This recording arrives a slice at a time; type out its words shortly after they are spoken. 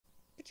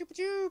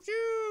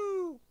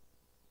Choo-choo-choo!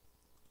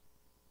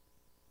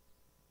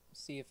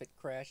 See if it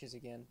crashes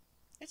again.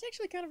 It's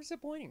actually kind of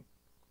disappointing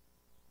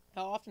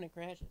how often it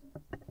crashes.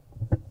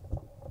 I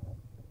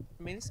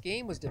mean, this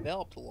game was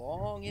developed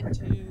long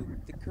into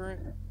the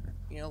current,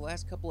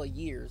 last couple of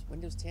years.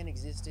 Windows 10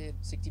 existed,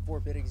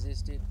 64-bit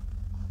existed.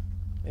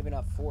 Maybe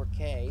not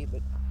 4K,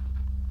 but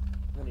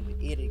when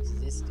it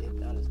existed,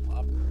 not as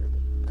popular.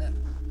 But,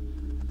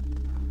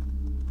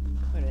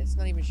 Wait, it's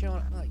not even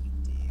showing. Oh, you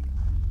dig.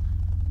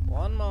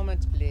 One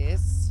moment,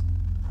 please.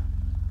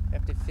 I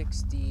have to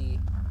fix the...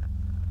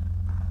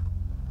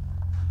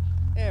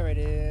 There it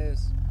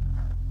is.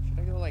 Should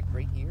I go, like,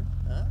 right here?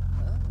 Huh?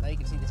 Now you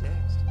can see the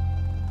text.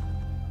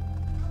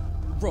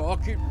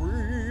 Rocket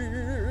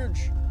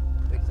Ridge!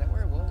 Wait, is that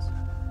where it was?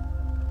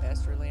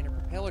 Astrolander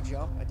propeller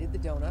jump. I did the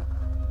donut.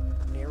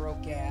 Narrow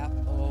gap.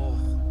 Oh.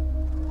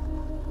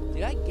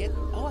 Did I get...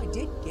 Oh, I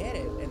did get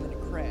it, and then it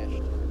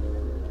crashed.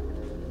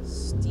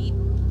 Steep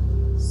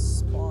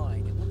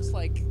spine. It looks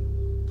like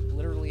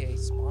literally a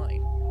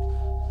spine.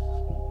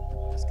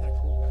 That's kind of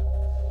cool.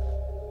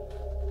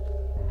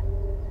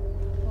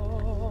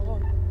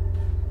 Oh.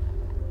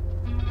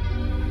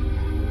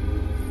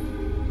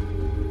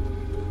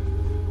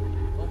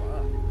 Oh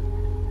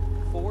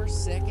my. 4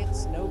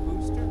 seconds, no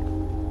booster?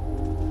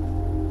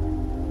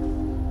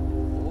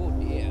 Oh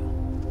yeah.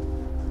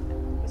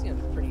 It's gonna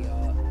be pretty,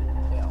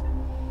 well,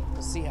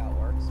 we'll see how it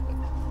works, but...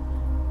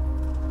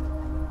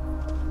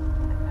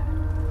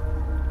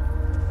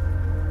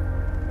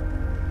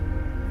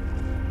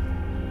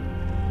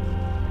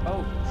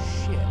 Oh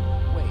shit!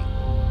 Wait,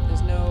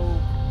 there's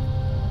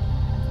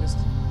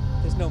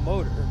no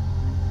motor.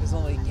 There's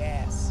only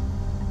gas. I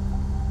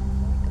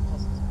like the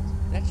puzzles.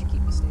 That should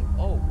keep me stable.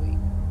 Oh wait,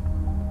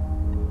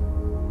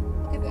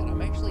 look at that!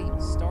 I'm actually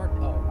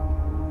Oh,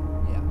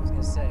 yeah. I was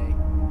gonna say.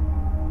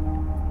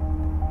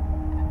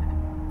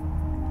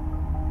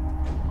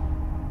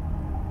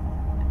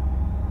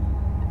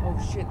 Oh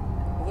shit!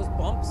 Are those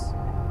bumps?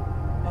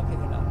 Okay,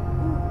 they're not.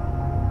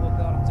 Oh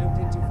god, I'm zoomed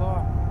in too far.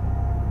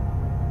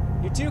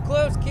 You're too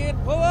close, kid.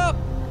 Pull up!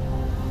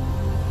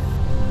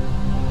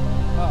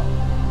 Oh.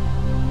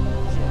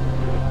 Shit.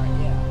 Alright,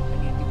 yeah. I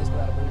need to do this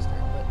without a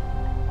booster, but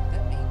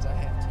that means I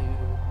have to...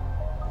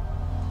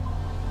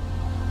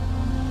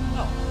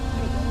 Oh,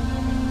 there we go.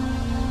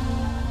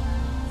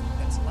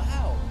 That's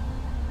loud.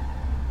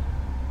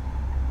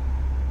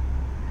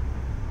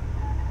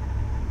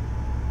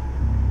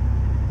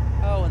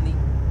 Oh, and the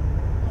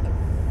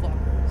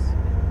motherfuckers.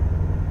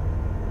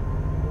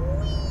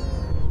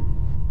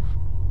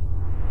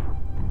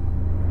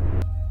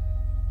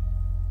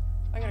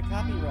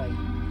 Copyright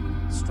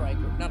strike,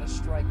 or not a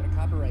strike, but a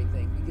copyright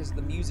thing, because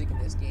the music in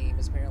this game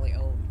is apparently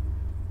owned.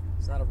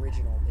 It's not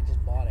original, they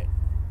just bought it.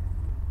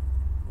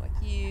 I'm like,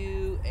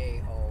 you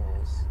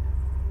a-holes.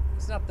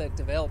 It's not the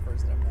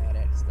developers that I'm mad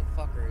at, it's the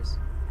fuckers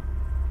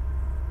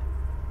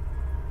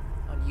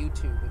on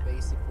YouTube who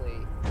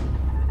basically...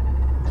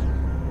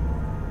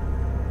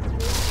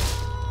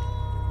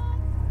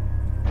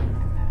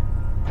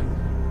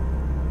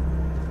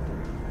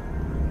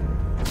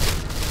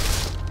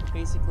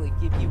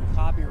 give you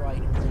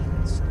copyright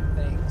infringements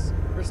things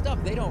for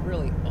stuff they don't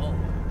really own.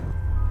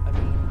 I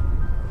mean,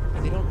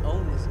 they don't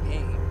own this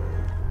game.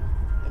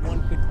 And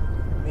one could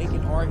make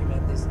an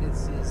argument this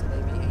is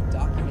maybe a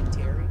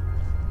documentary.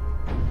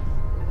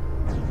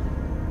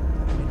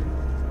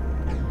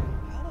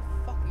 How the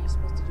fuck are you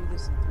supposed to do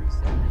this in 3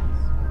 seconds?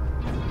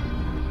 I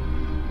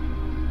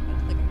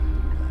don't think I can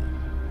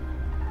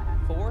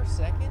do that. 4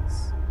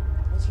 seconds?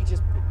 Unless you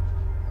just...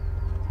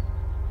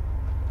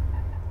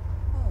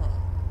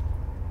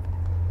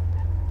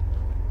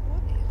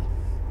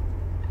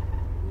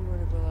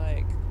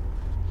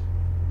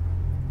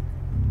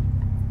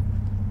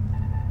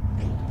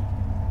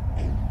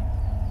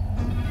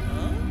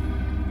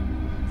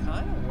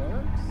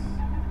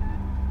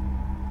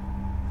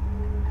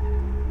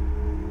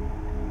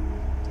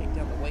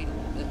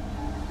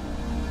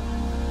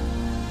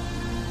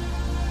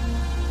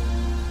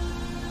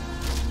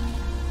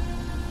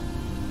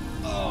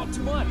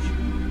 Too much.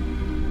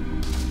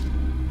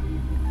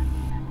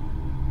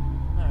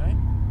 All right.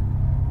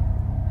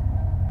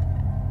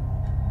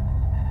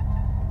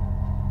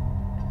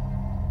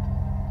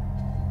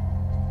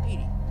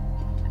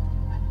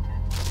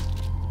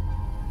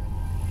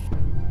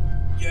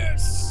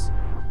 Yes.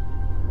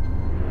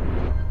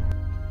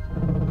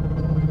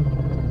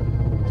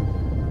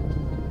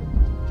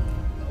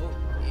 Oh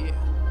yeah.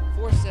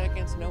 4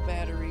 seconds. No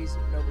batteries.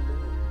 No balloon.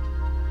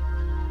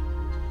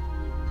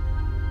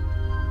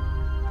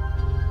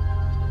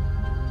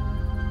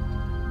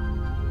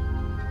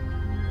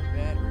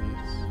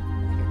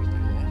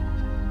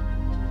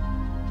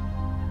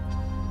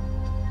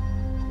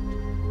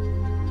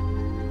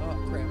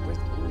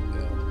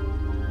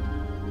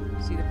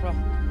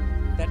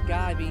 That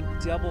guy being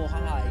double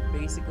high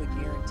basically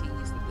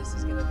guarantees that this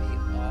is going to be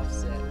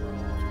offset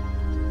wrong.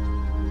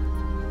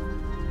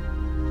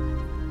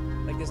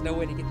 Like, there's no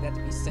way to get that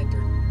to be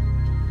centered.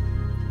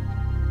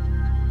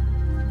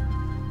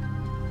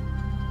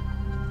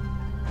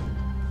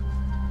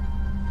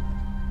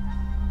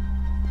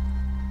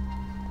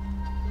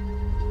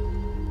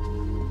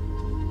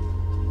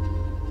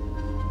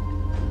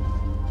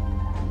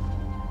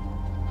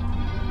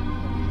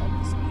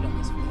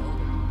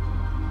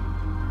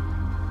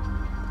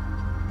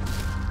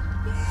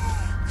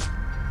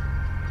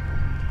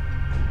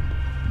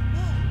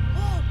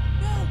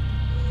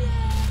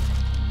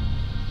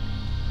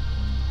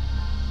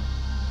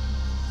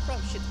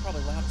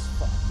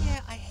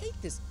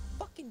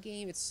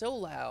 game, it's so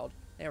loud.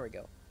 There we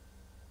go.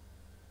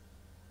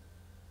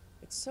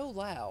 It's so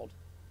loud,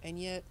 and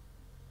yet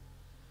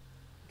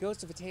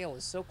Ghost of a Tale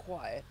is so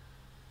quiet.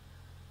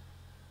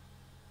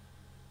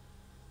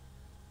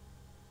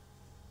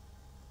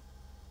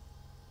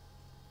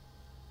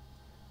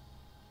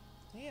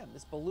 Damn,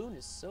 this balloon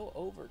is so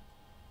over.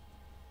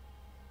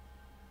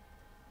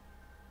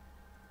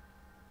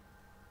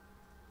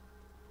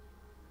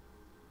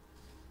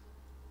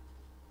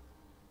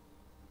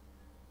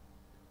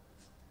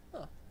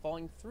 Huh,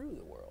 falling through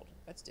the world.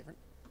 That's different.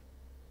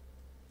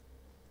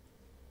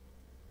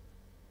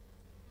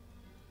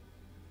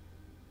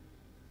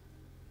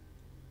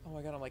 Oh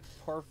my god, I'm like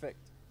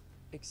perfect.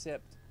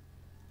 Except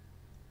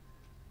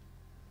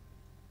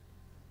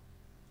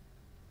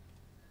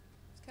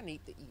it's kind of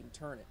neat that you can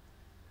turn it.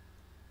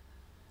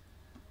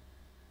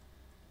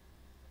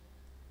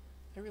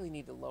 I really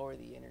need to lower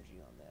the energy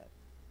on that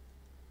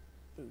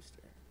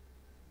booster.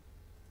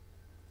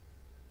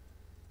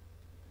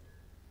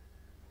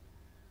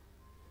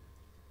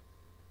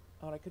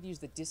 Oh, and I could use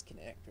the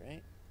disconnect,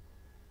 right?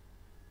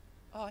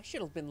 Oh, I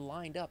should have been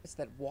lined up. It's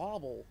that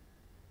wobble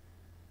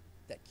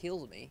that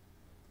kills me.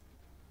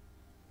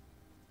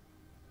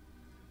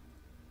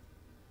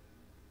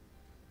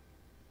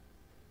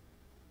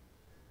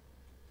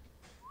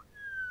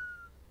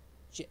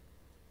 Shit.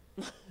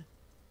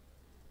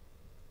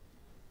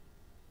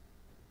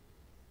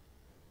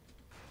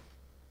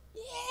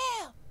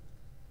 Yeah!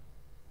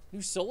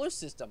 New solar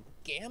system.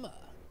 Gamma.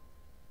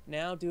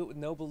 Now do it with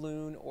no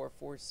balloon or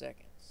 4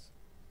 seconds.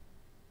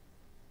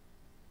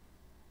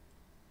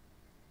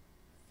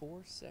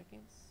 4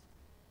 seconds?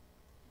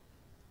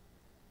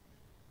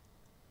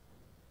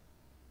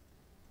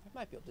 I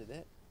might be able to do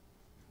that.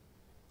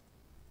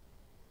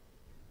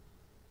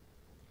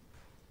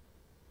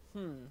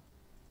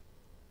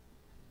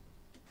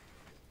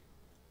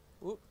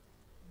 Oop.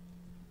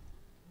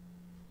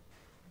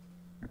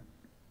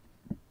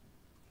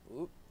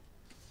 Oop.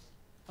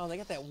 Oh, they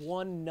got that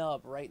one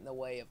nub right in the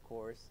way, of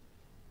course.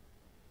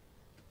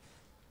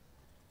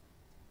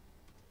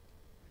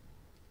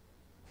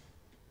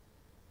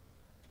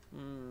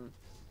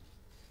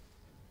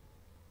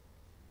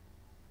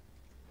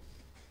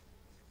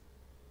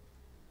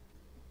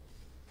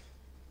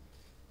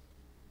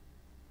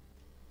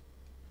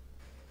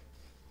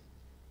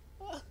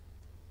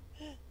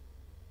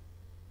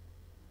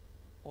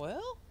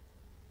 Well,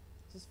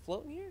 just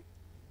floating here?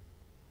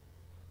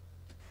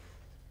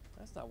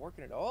 That's not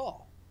working at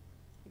all.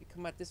 You can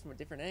come at this from a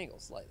different angle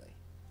slightly.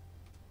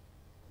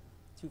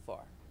 Too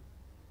far.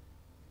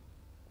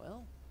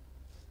 Well.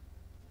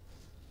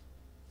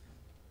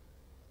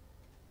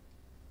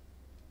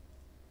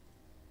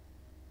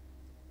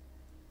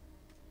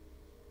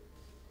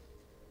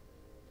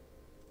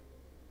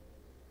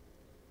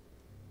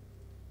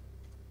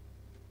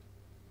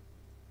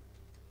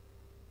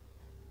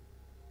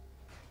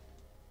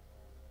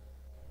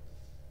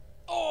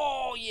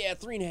 Oh, yeah,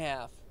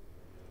 3.5.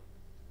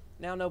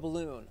 Now no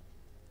balloon.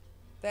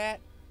 That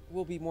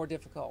will be more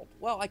difficult.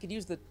 Well, I could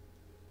use the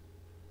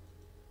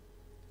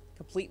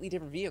completely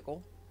different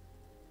vehicle,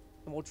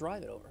 and we'll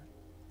drive it over.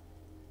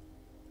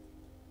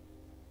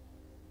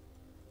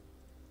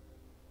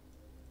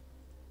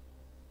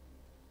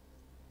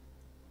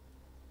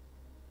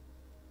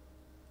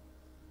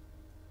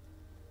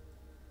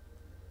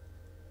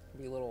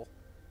 It'll be a little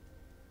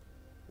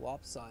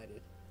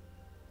lopsided.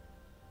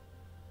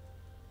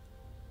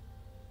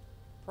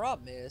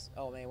 Problem is,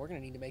 oh man, we're gonna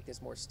need to make this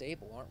more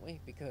stable, aren't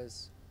we?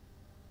 Because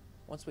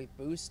once we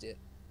boost it,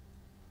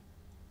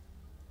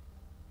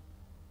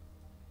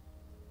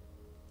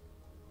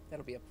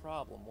 that'll be a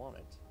problem, won't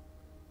it?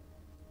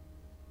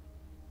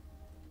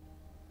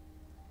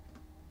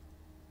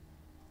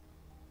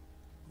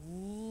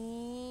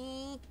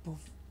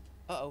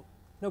 Uh-oh.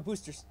 No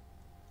boosters.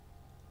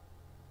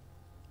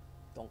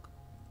 Donk.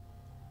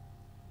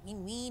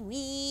 Ween, ween,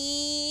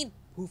 ween.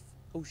 Poof.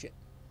 Oh shit.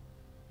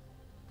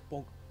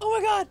 Bonk. Oh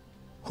my god!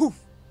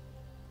 Hoof!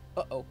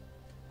 Uh-oh.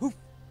 Hoof!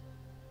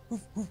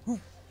 Hoof, hoof,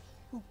 hoof.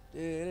 Hoof.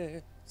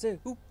 Say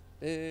hoof.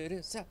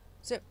 Sip.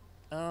 Sip.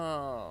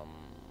 That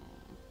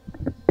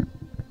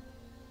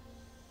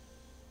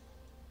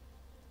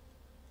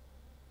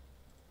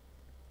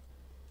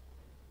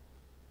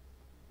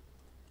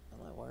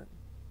might work.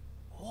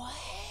 What?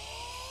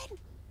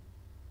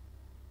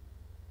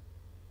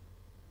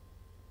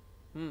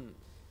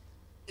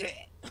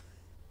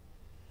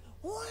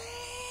 What?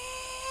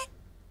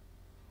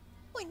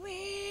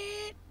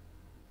 Wait.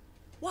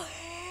 What?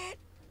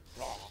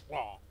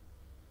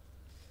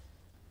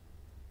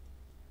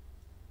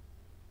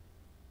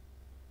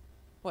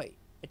 Wait,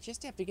 I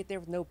just have to get there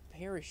with no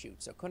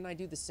parachute, so couldn't I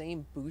do the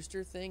same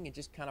booster thing and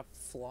just kind of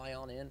fly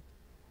on in?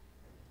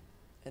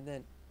 And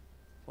then,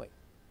 wait,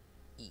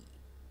 E.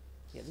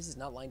 Yeah, this is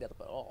not lined up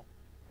at all.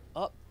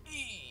 Up,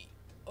 E,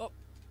 up,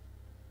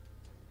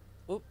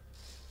 oop.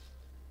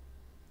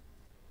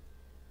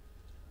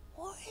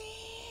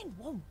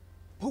 Whoa,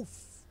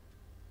 poof.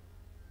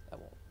 That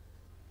won't.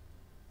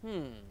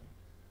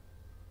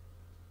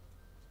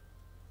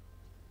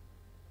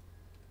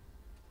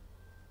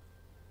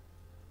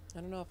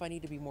 I don't know if I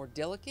need to be more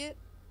delicate.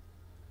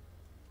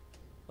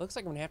 Looks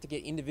like I'm gonna have to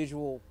get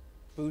individual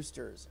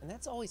boosters, and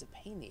that's always a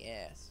pain in the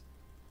ass.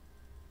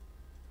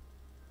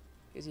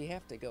 Because you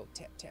have to go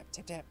tap, tap,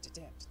 tap, tap, tap,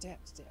 tap, tap,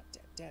 tap,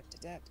 tap, tap, tap,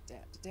 tap,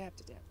 tap, tap,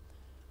 tap.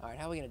 Alright,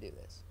 how are we gonna do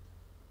this?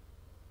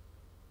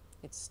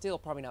 It's still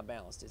probably not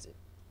balanced, is it?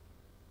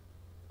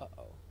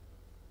 Uh-oh.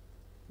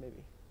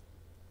 Maybe.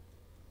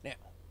 Now.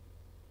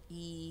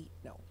 E...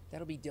 No,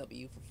 that'll be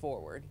W for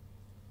forward.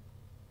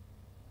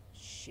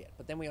 Shit,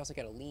 but then we also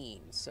gotta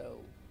lean, so...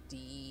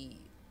 D...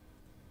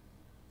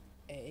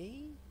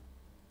 A?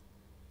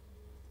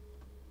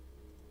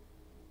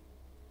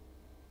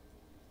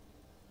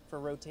 For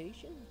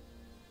rotation?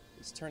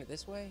 Let's turn it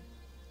this way.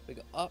 We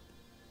go up.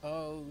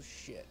 Oh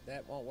shit,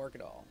 that won't work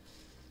at all.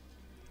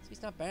 See,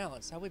 it's not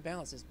balanced. How do we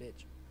balance this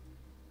bitch?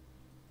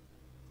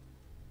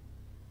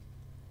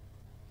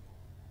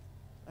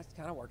 That's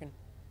kind of working.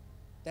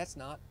 That's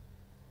not.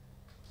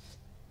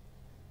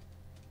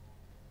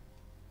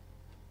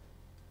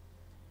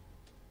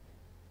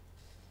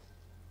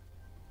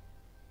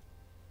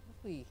 What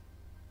if we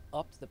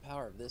upped the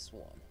power of this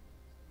one?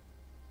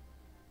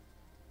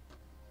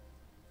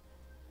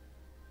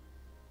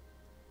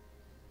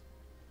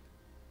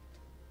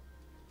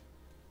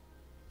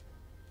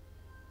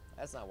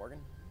 That's not working.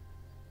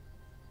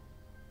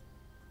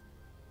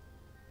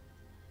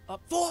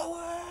 Up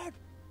forward!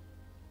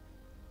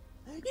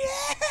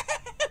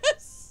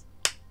 Yes!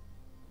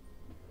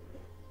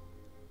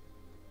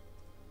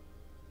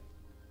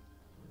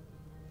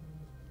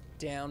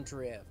 Down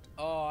drift.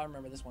 Oh, I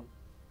remember this one.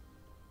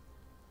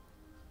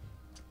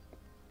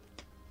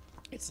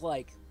 It's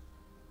like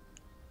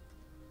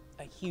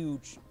a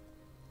huge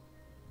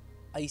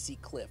icy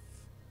cliff.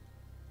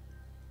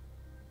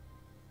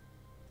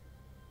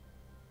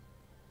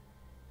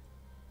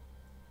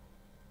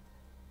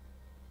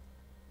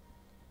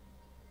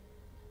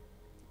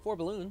 Four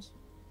balloons.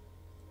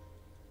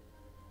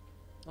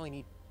 Only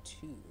need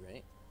two,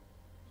 right?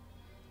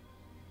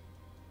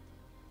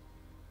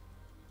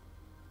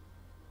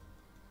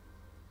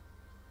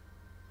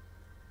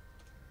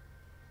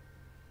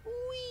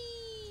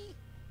 Whee!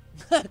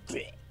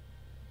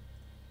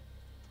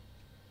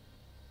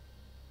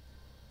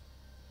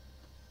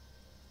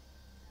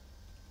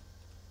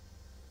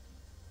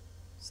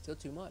 Still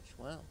too much.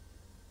 Wow.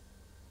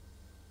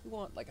 We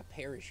want like a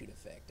parachute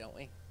effect, don't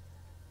we?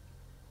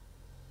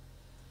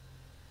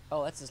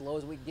 Oh, that's as low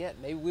as we can get.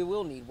 Maybe we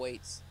will need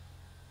weights.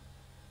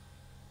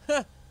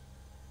 Huh.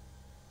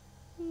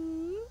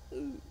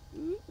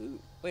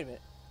 Wait a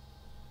minute.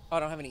 Oh, I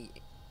don't have any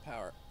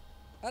power.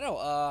 I don't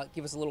know.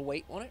 Give us a little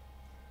weight on it.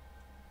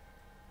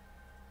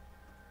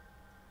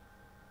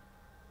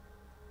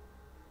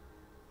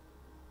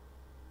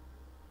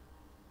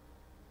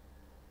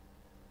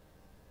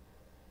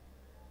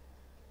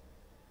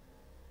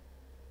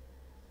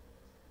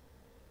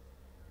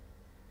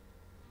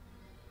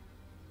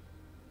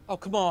 Oh,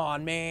 come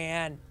on,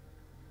 man.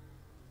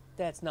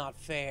 That's not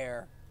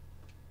fair.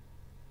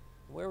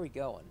 Where are we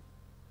going?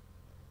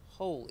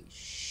 Holy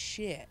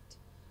shit.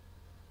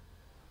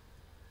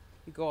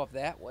 You go off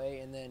that way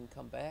and then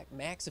come back.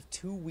 Max of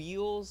 2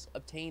 wheels.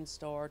 Obtain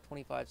star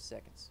 25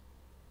 seconds.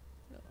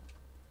 No.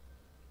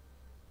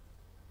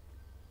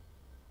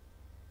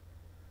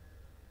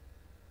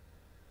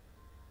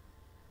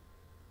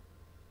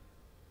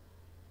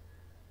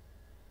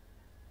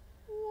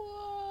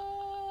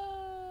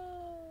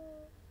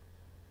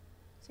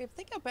 See, I'm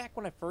thinking back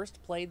when I first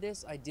played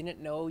this, I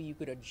didn't know you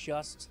could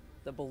adjust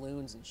the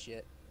balloons and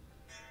shit.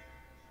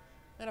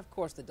 And of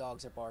course the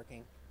dogs are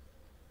barking.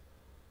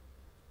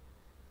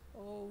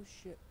 Oh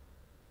shit.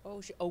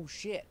 Oh shit. Oh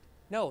shit.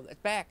 No, that's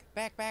back.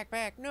 Back, back,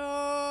 back.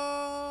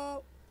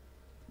 No!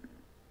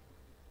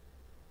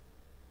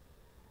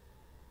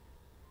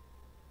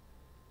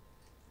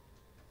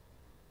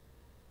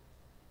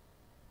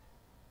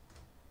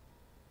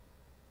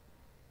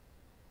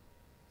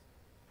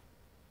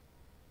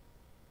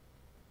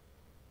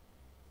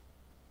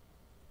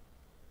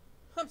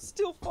 I'm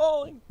still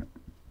falling.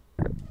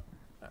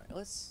 Alright,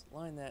 let's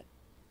line that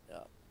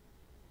up.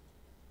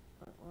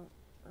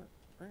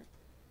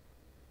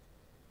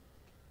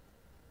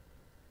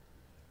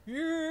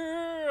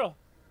 Yeah!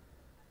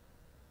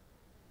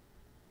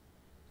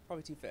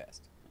 Probably too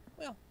fast.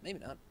 Well, maybe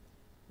not.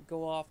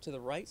 Go off to the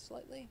right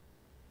slightly.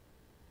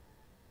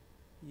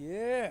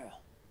 Yeah.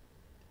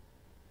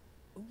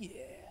 Oh yeah.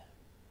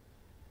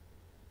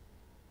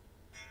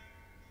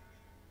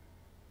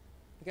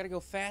 You gotta go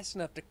fast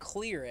enough to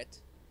clear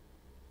it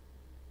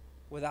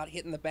without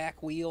hitting the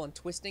back wheel and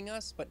twisting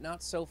us, but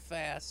not so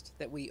fast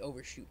that we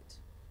overshoot it.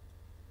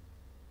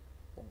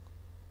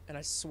 And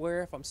I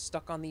swear if I'm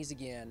stuck on these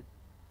again...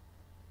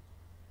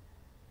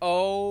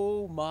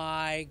 Oh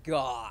my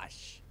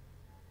gosh.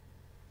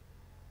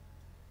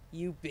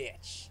 You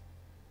bitch.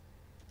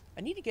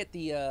 I need to get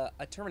the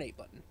a terminate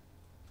button.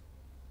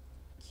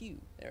 Q.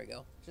 There we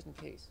go. Just in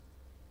case.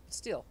 But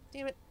still,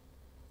 damn it.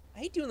 I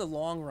hate doing the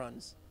long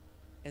runs.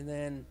 And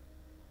then...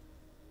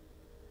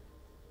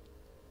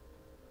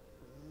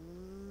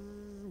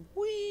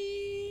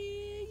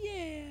 Whee!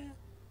 Yeah!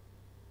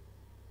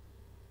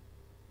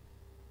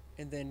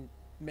 and then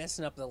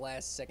messing up the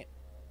last second.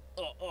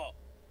 Oh.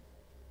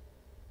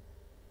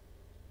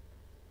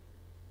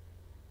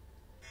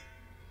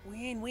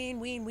 Win.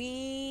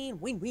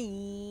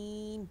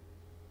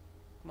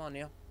 Come on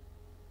now.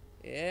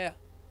 Yeah.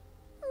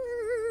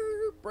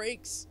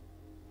 Brakes.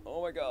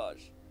 Oh my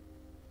gosh.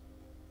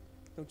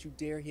 Don't you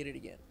dare hit it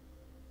again.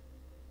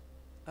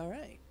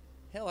 Alright.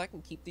 Hell, I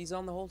can keep these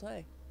on the whole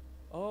day.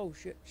 Oh,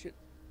 shit.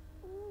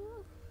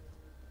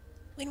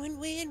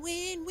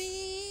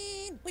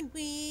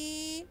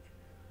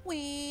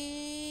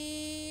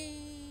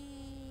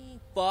 Win.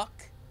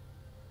 Fuck.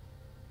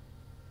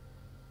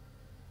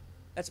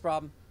 That's a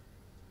problem.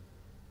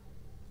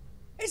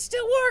 It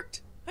still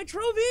worked! I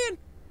drove in!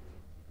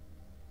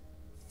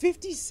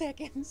 50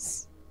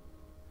 seconds.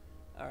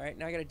 Alright,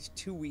 now I gotta do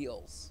 2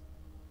 wheels.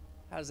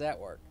 How does that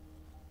work?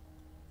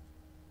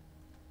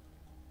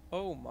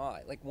 Oh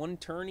my, like 1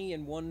 turny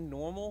and 1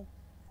 normal?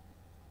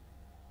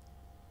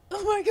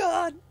 Oh my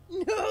god!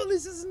 No,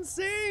 this is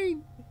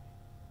insane!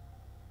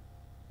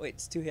 Wait,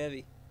 it's too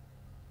heavy.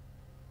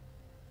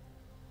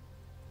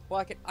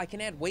 Well, I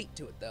can add weight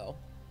to it though,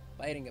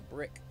 by adding a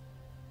brick.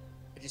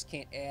 I just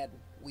can't add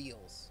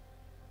wheels.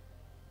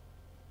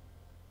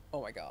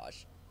 Oh my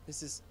gosh.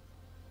 This is...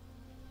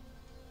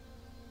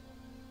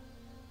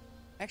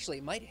 Actually,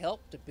 it might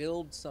help to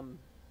build some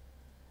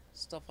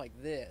stuff like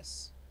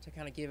this to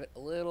kind of give it a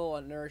little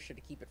inertia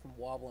to keep it from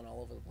wobbling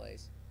all over the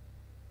place.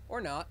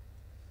 Or not.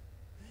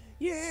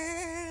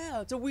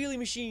 Yeah! It's a wheelie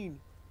machine!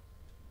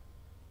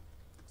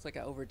 Looks like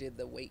I overdid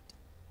the weight.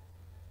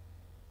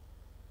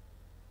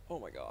 Oh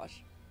my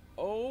gosh.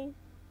 Oh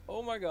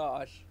my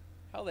gosh.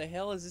 How the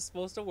hell is this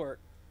supposed to work?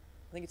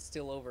 I think it's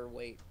still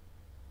overweight.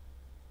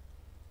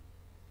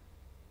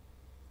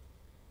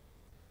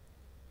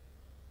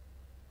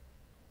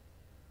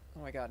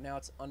 Oh my god, now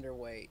it's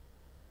underweight.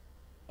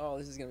 Oh,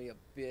 this is gonna be a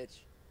bitch.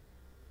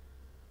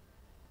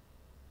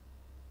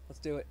 Let's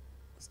do it.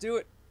 Let's do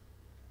it.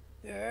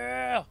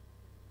 Yeah!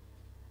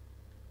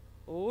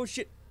 Oh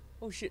shit.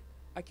 Oh shit.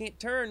 I can't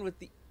turn with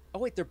the... Oh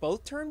wait, they're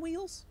both turn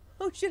wheels?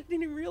 Oh shit, I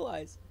didn't even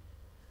realize.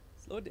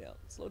 Slow down.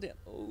 Slow down.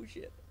 Oh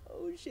shit.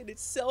 Oh shit,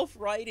 it's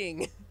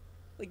self-righting.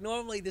 Like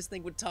normally this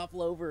thing would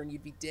topple over and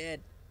you'd be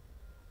dead.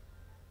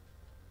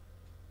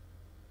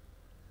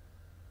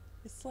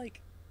 It's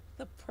like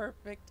the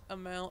perfect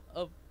amount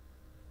of...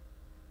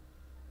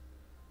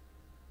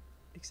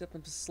 Except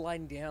I'm just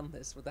sliding down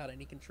this without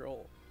any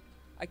control.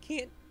 I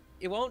can't...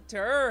 It won't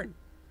turn!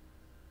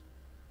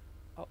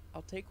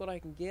 I'll take what I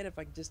can get if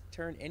I can just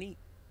turn any...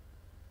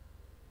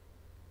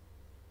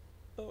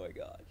 Oh my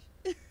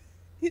gosh.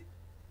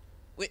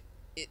 Wait,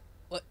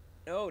 what?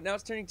 No, now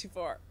it's turning too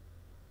far.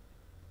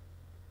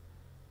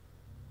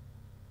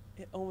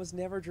 It almost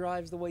never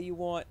drives the way you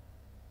want.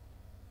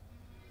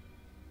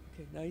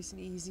 Okay, nice and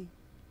easy.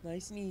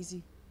 Nice and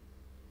easy.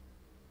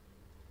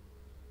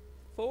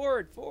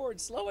 Forward,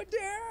 slow it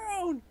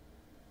down!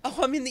 Oh,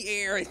 I'm in the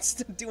air, it's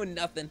doing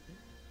nothing.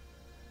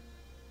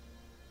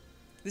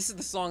 This is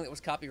the song that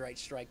was copyright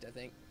striked, I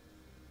think.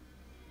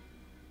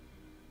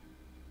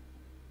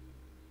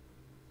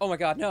 Oh my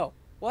god, no.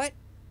 What?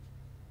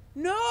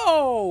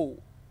 No!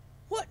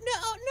 What?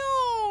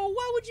 No!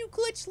 Why would you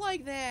glitch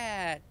like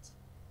that?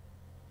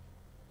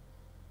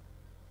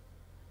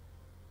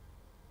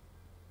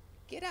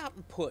 Get out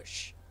and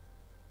push.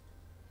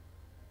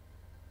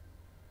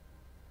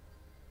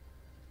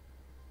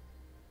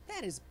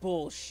 That is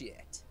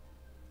bullshit.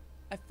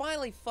 I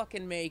finally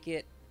fucking make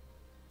it.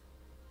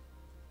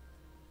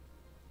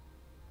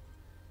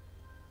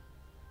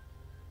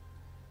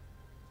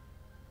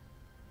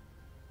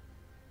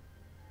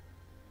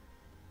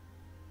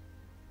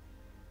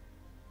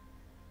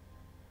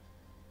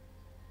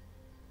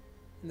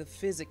 And the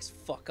physics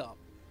fuck up.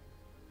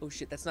 Oh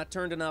shit, that's not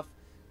turned enough.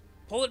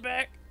 Pull it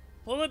back!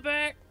 Pull it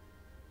back!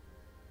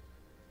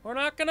 We're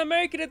not gonna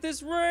make it at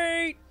this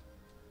rate!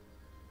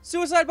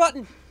 Suicide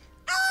button!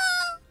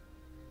 Ah!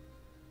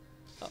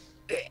 Oh.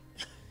 Yeah,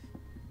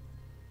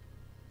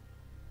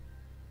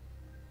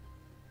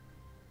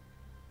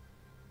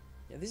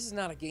 this is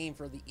not a game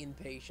for the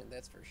impatient,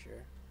 that's for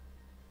sure.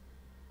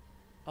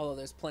 Although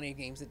there's plenty of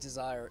games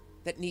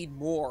that need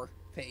more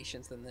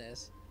patience than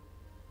this.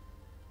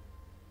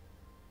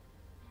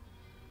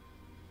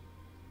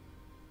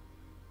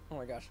 Oh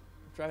my gosh,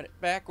 I'm driving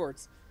it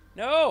backwards.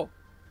 No!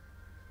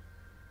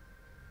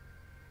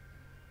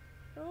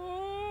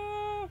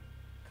 Oh!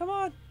 Come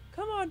on,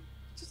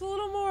 just a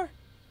little more.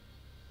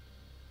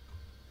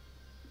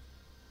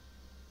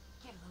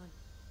 Get on.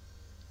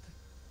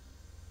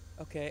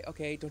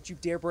 Okay, don't you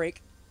dare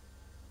brake.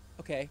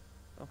 Okay.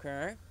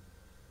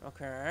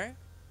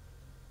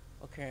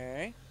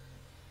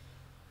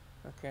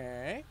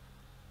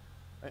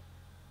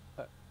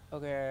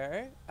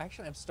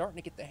 Actually, I'm starting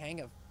to get the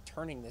hang of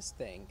turning this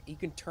thing. You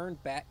can turn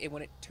back, and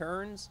when it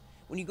turns,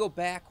 when you go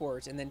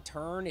backwards and then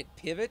turn, it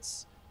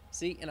pivots.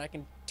 See, and I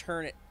can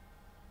turn it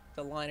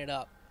to line it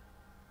up.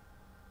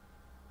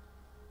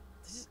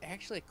 This is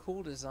actually a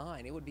cool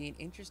design. It would be an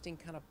interesting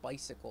kind of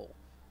bicycle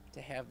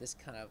to have this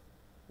kind of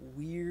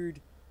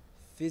weird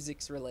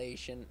physics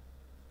relation.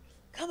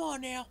 Come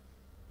on now.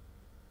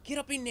 Get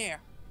up in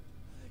there.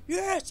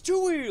 Yes,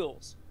 2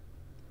 wheels.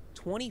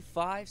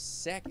 25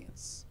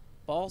 seconds.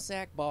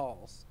 Ballsack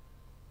balls.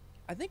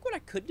 I think what I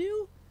could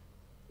do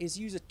is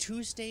use a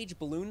 2-stage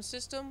balloon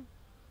system.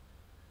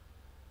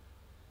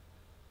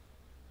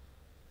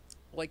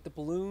 Like the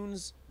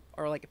balloons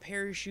are like a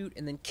parachute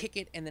and then kick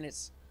it and then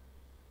it's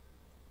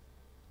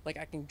like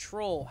I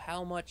control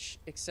how much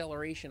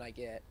acceleration I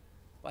get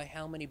by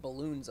how many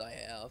balloons I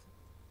have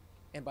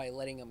and by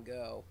letting them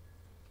go.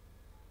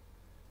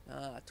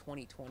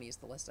 2020 is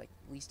the least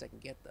I can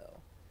get though.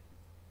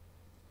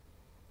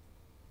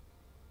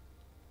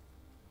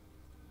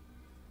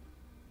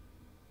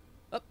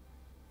 Up,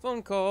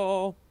 phone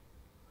call.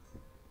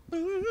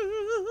 Baby.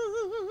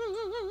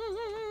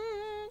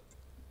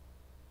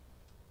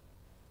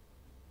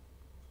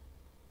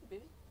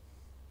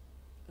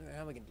 All right,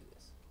 how am I gonna do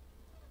this?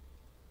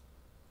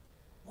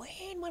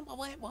 When? No.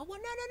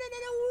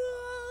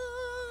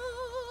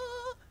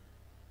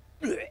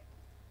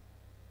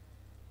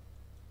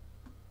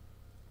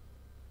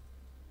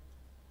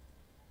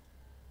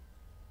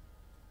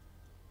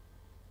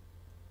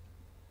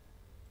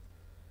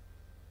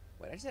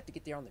 Wait, I just have to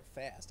get down there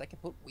fast. I can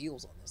put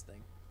wheels on this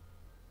thing.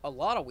 A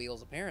lot of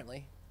wheels,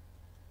 apparently.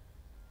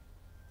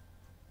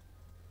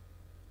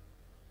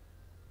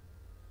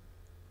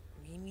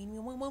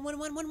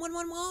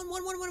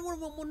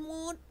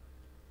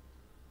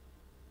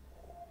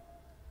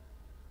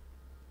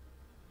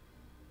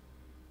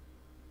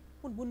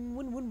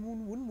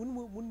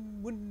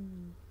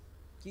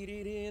 Get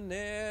it in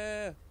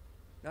there.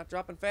 Not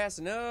dropping fast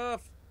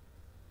enough.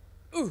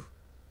 Ooh.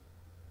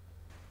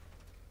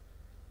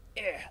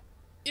 Yeah.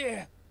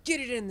 Yeah. Get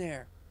it in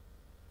there.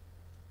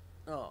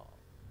 Oh.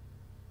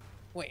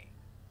 Wait.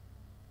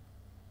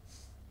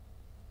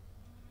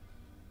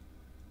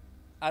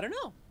 I don't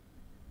know.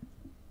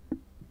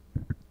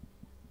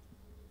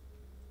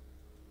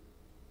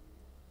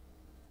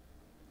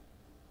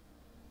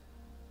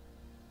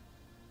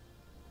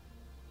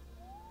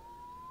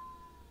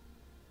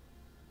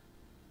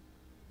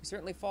 You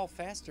certainly fall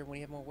faster when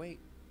you have more weight.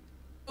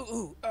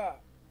 Ooh,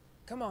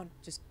 come on.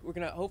 We're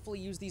gonna hopefully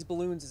use these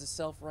balloons as a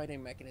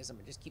self-righting mechanism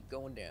and just keep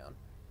going down.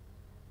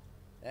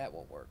 That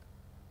won't work.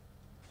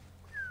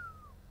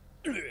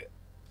 I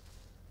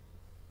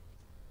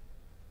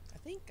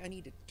think I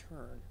need to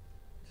turn.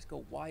 Just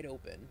go wide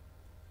open.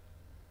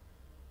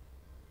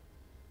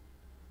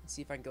 And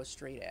see if I can go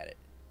straight at it.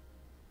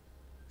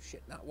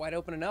 Shit, not wide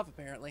open enough,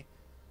 apparently.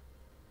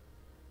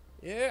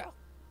 Yeah!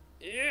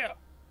 Yeah!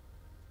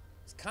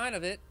 It's kind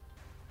of it.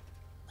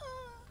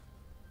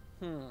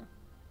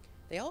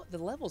 The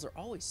levels are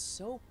always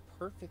so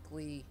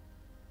perfectly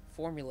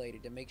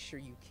formulated to make sure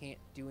you can't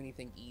do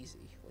anything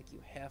easy. Like you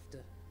have to...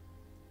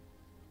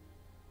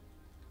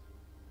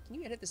 Can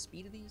you edit the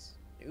speed of these?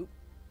 Nope.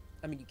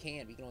 I mean, you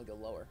can, but you can only go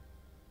lower.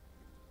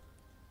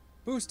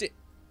 Boost it!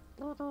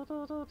 Oh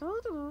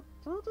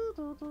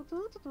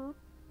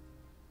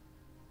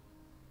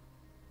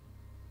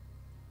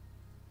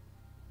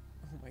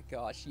my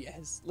gosh,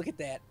 yes. Look at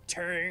that.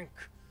 Tank!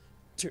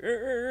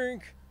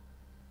 Tank!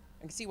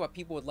 I can see why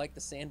people would like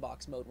the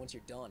sandbox mode once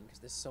you're done, because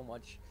there's so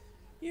much...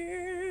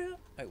 Yeah!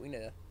 Alright, we need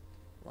to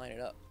line it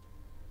up.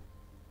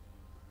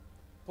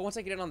 But once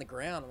I get it on the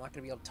ground, I'm not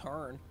going to be able to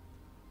turn.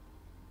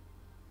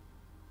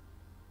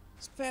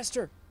 It's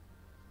faster!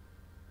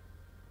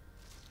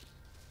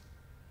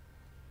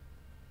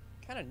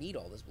 Kind of need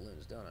all those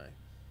balloons, don't I?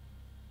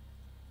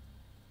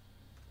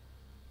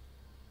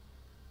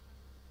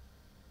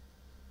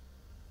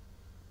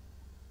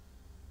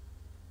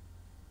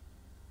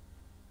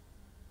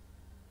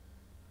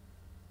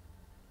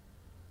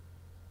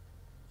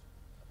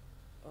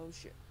 Oh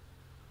shit.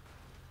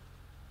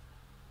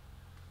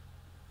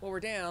 Well, we're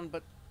down,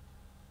 but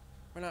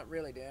we're not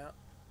really down.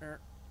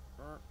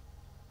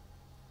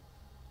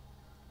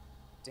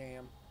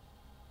 Damn.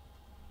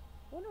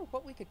 I wonder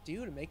what we could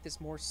do to make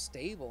this more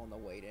stable on the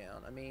way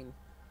down. I mean,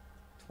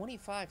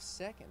 25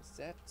 seconds,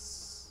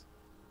 that's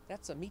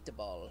a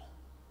meatball.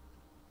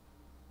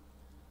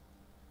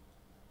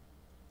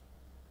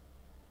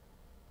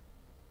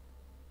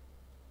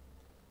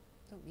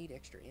 Don't need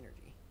extra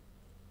energy.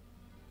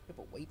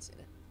 Put weights in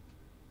it.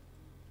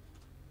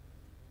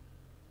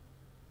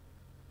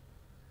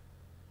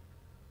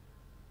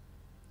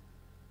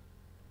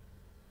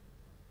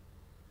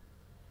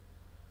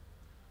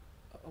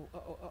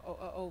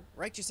 Uh-oh.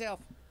 Right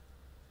yourself.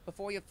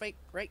 Before you fake,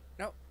 right?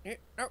 No.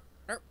 Ah!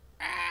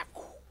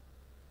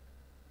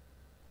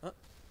 Huh?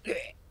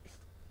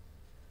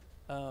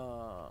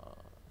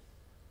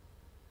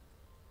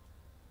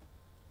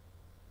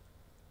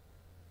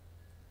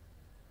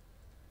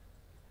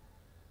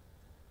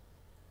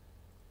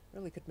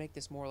 Really could make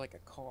this more like a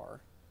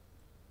car.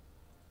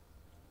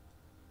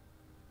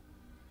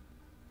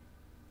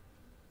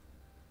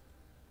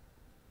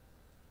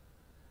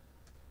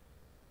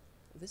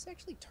 Will this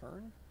actually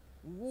turn?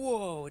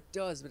 Whoa, it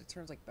does, but it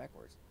turns like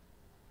backwards.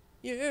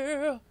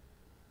 Yeah!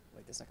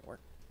 Wait, that's not gonna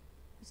work.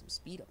 Need some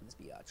speed up in this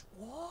biatch.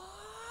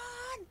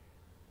 What?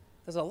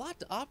 There's a lot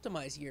to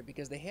optimize here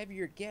because the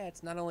heavier it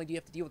gets, not only do you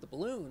have to deal with the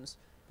balloons,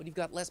 but you've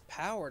got less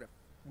power to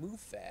move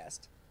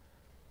fast.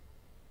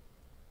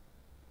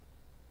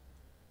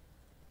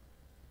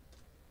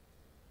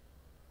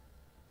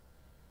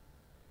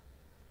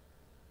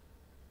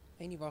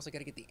 And you've also got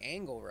to get the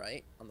angle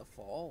right on the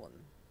fall,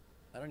 and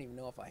I don't even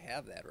know if I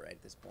have that right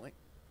at this point.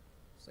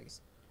 It's like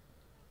it's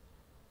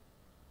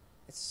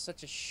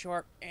such a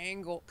sharp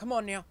angle. Come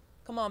on now.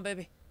 Come on,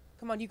 baby.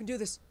 Come on, you can do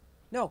this.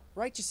 No,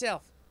 right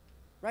yourself.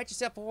 Right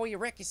yourself before you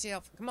wreck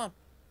yourself. Come on.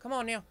 Come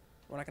on now.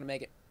 We're not going to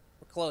make it.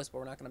 We're close, but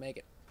we're not going to make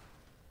it.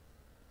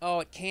 Oh,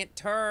 it can't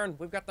turn.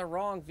 We've got the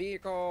wrong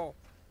vehicle.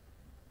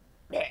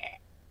 Bleh.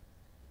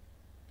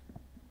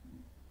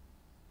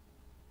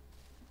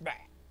 Bleh.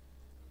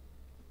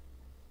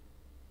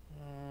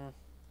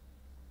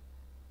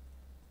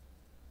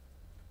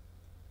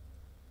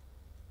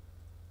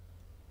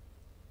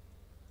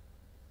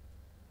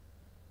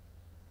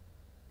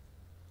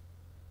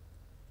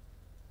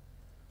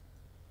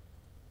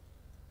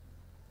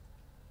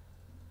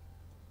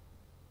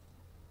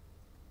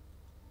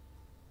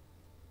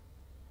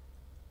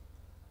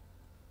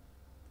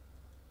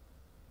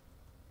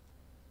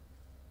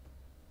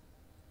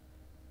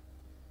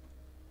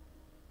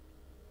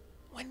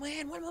 Win.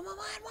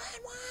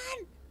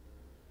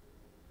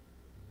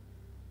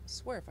 I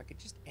swear if I could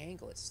just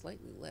angle it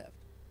slightly left.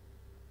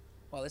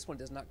 Well, this one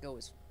does not go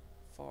as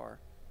far.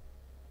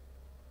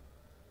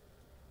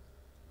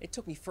 It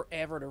took me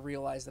forever to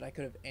realize that I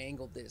could have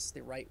angled this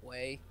the right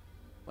way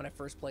when I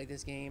first played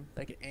this game.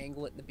 That I could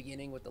angle it in the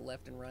beginning with the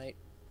left and right.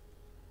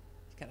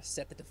 Kind of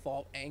set the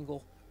default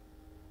angle.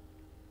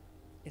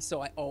 And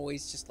so I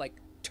always just like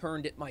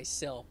turned it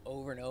myself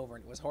over and over,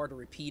 and it was hard to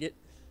repeat it.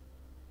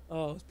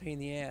 Oh, it was a pain in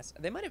the ass.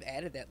 They might have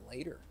added that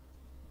later.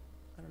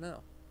 I don't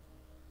know.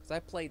 Because I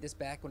played this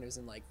back when it was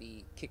in like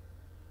the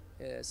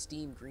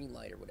Steam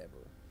Greenlight or whatever.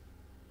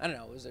 I don't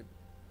know. It was an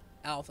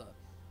alpha.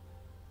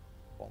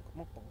 Bonk,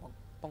 bonk, bonk, bonk,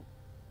 bonk.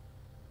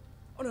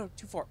 Oh no,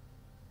 too far.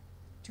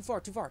 Too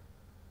far.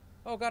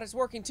 Oh god, it's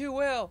working too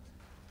well.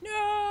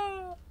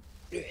 No!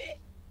 I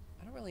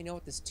don't really know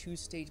what this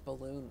two-stage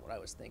balloon, what I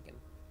was thinking.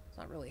 It's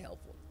not really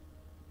helpful.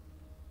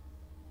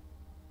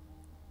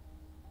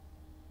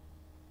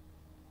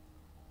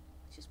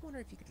 I just wonder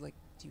if you could, like,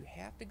 do you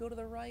have to go to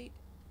the right?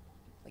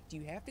 Like, do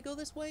you have to go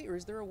this way, or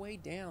is there a way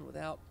down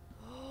without...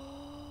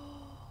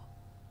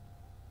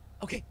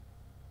 Okay,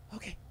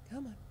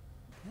 come on.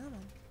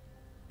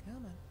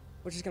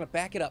 We're just gonna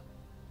back it up.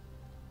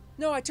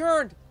 No, I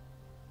turned!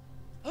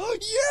 Oh,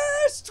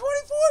 yes!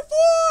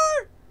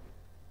 24-4!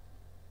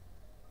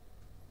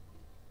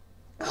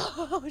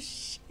 Oh,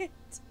 shit.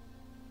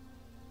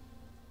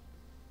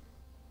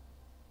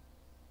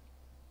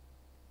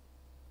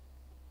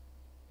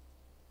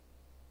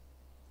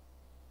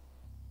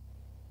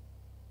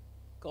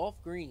 Golf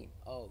green.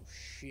 Oh,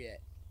 shit.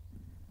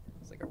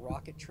 It's like a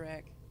rocket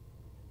track.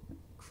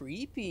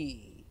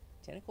 Creepy.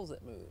 Tentacles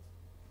that move.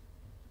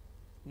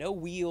 No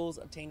wheels.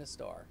 Obtain a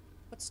star.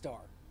 What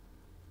star?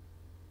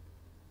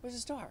 Where's the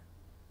star?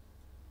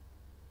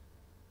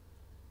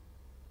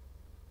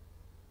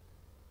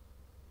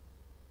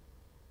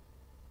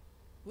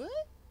 What?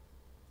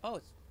 Oh,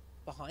 it's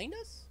behind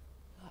us?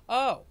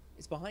 Oh,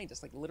 it's behind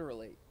us, like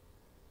literally.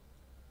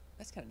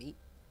 That's kind of neat.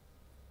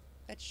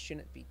 That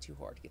shouldn't be too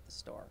hard to get the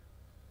star.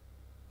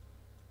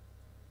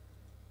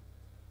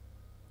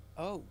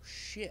 Oh,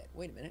 shit.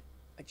 Wait a minute.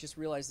 I just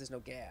realized there's no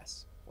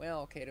gas.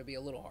 Well, okay, it'll be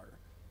a little harder.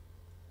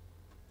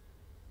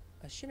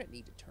 I shouldn't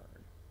need to turn.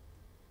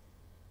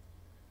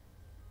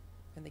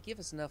 And they give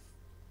us enough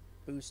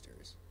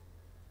boosters.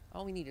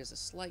 All we need is a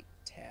slight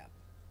tap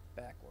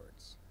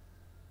backwards.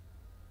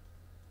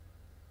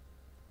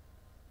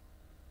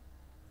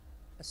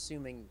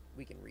 Assuming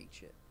we can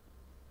reach it.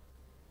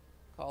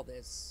 Call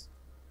this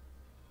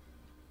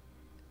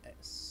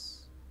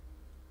S.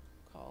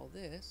 Call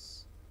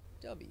this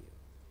W.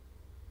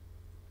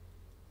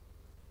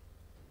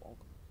 Bonk.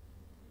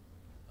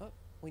 Oh,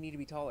 we need to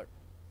be taller.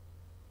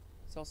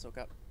 It's also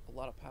got a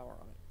lot of power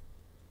on it.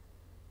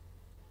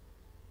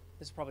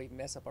 This will probably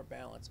mess up our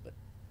balance, but...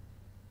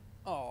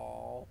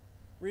 Oh,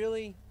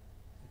 really?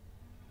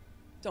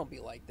 Don't be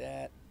like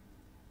that.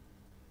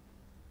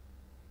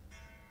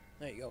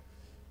 There you go.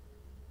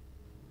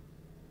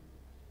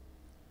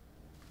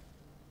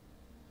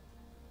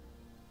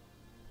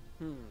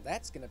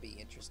 That's gonna be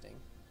interesting.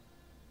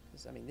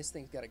 Because, I mean, this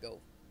thing's gotta go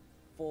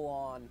full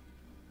on.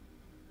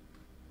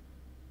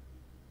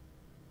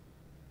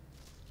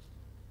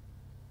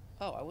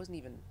 Oh, I wasn't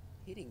even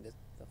hitting the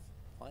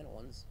final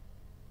ones.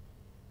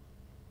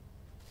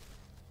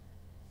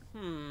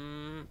 If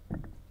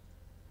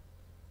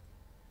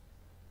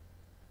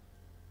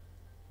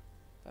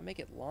I make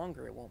it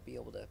longer, it won't be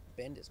able to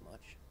bend as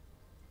much.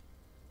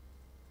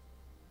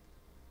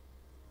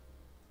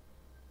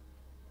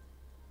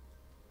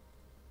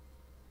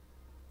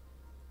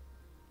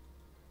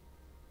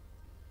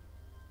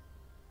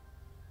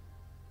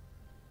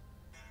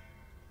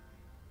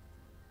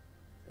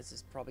 This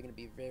is probably going to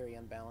be very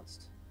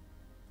unbalanced.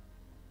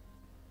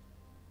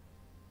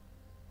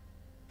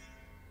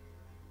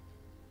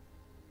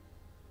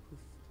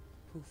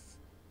 Poof.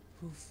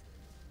 Poof.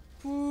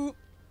 Poof.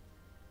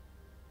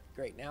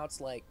 Great, now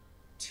it's like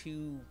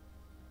too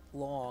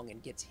long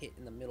and gets hit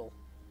in the middle.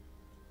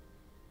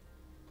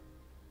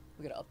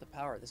 We gotta up the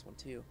power of this one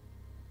too.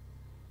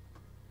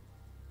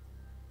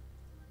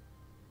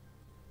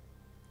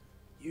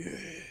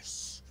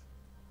 Yes!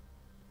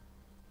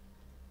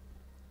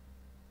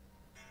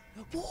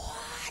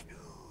 What?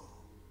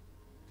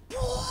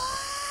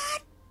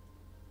 What?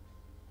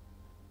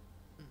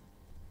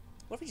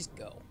 What if we just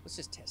go? Let's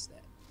just test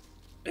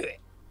that.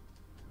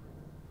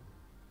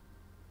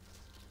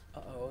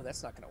 Uh-oh,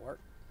 that's not gonna work.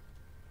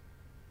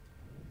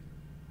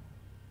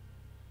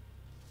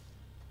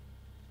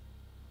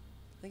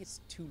 I think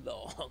it's too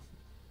long.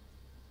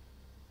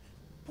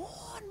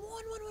 One.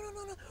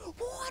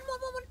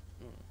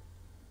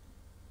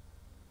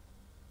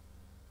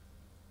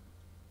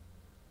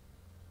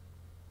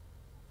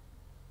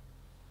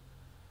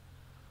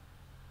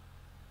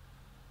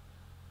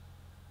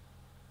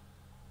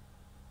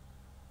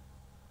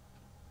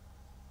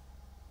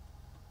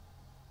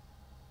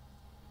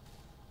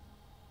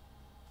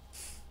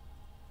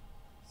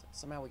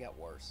 Somehow we got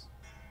worse.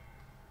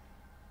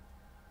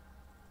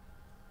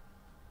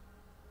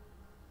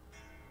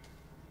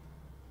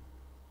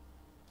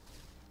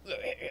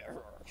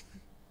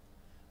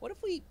 What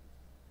if we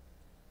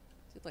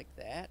did like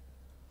that?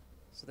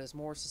 So there's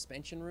more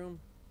suspension room?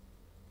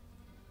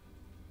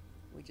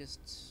 We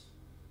just...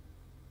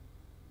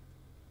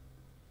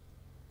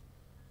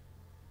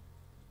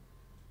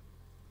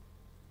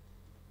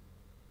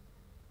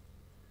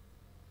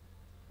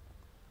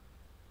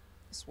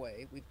 This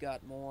way, we've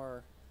got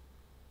more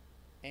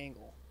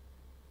angle.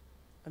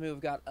 I mean, we've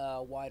got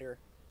a wider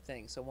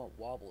thing, so it won't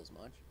wobble as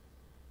much.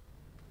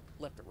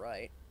 Left to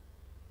right.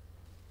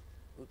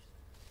 Oops.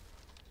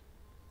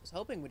 I was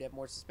hoping we'd have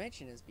more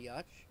suspension as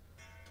biatch.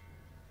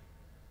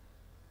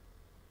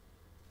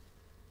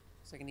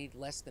 Looks like I need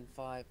less than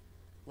 5,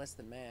 less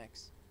than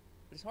max.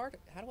 But it's hard.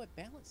 How do I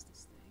balance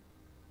this thing?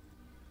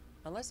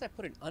 Unless I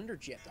put an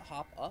underjet to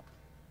hop up,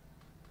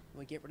 and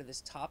we get rid of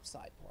this top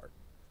side part.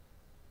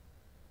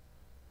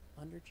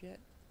 Underjet?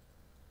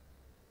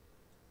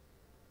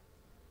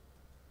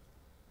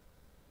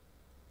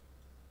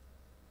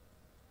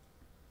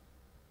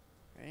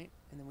 Right?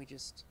 And then we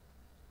just...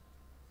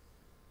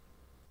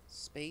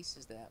 Space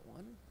is that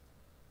one.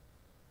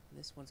 And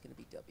this one's going to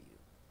be W.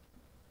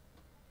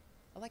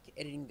 I like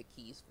editing the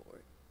keys for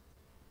it.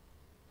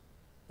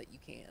 That you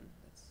can.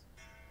 That's...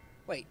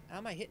 Wait, how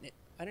am I hitting it?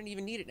 I don't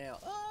even need it now.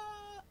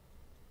 Ah!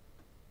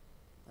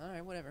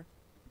 Alright, whatever.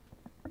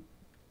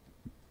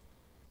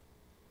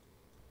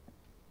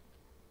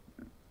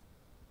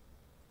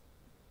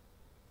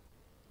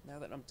 Now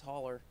that I'm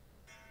taller...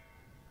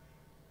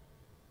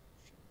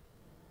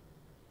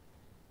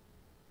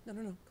 No,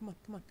 come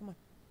on.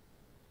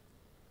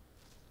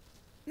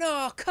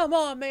 No, come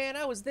on, man,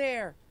 I was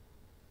there.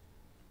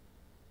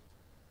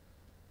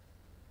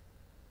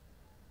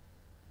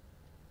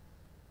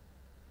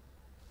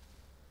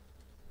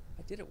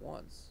 I did it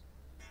once.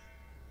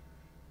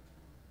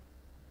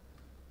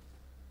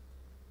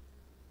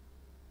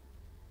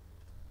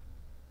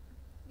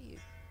 How do you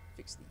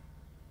fix the...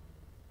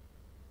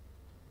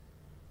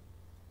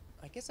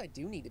 I guess I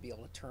do need to be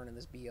able to turn in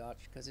this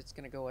biatch, because it's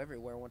going to go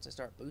everywhere once I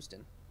start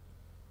boosting.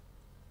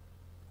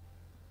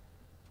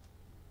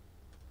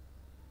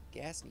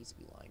 Gas needs to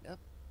be lined up.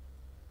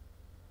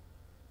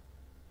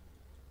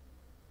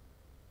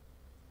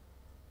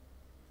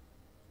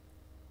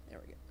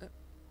 There we go.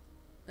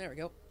 There we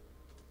go.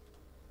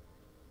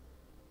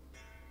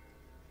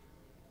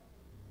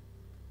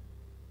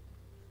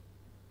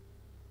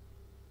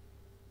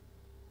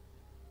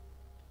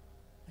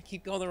 I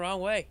keep going the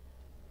wrong way.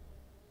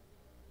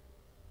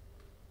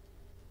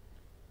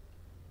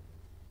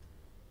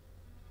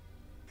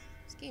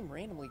 This game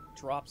randomly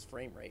drops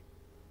frame rate.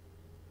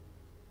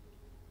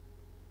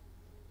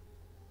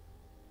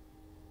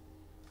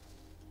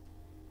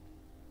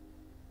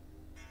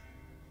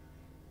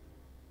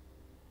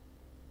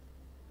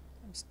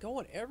 I'm just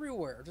going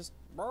everywhere. Just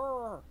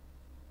brrr.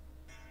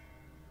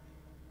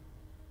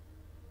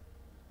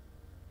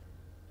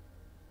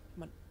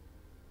 Come on.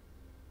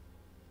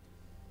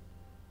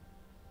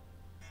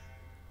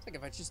 It's like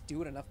if I just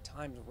do it enough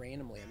times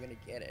randomly, I'm gonna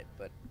get it,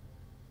 but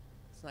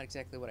it's not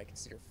exactly what I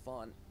consider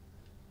fun.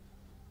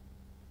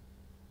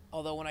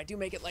 Although when I do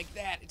make it like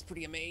that, it's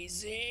pretty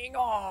amazing.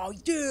 Oh,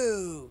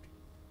 dude!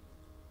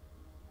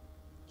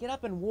 Get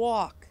up and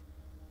walk.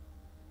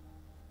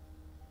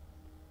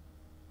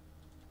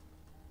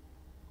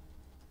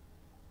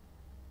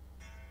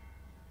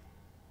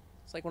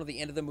 It's like one of the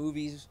end of the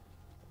movies,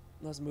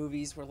 those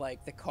movies where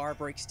like the car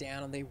breaks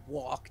down and they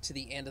walk to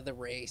the end of the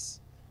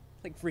race,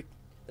 like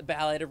the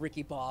Ballad of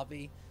Ricky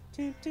Bobby.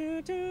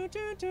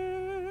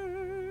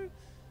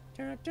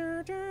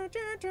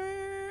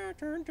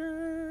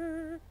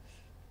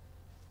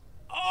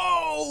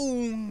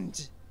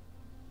 Owned.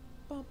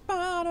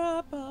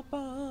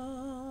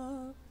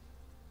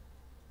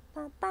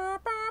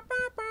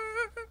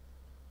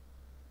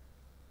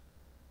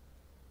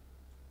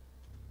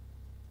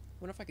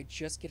 wonder if I could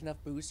just get enough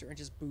booster and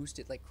just boost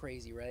it like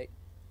crazy, right?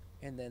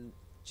 And then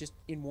just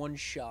in one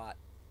shot,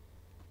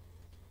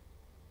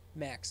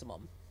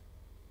 maximum.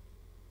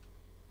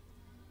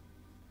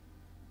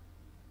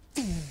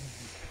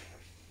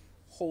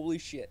 Holy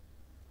shit.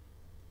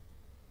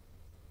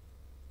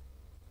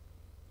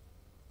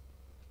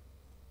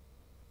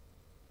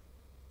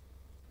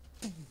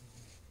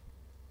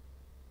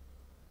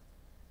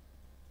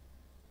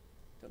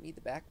 Don't need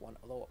the back one,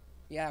 although,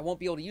 yeah, I won't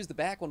be able to use the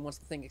back one once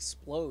the thing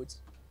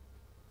explodes.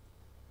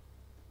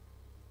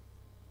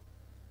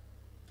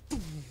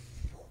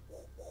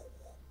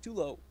 Too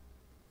low.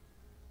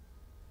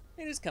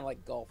 It is kind of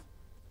like golf.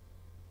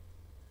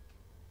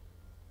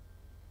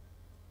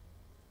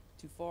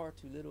 Too far,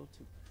 too little,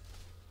 too...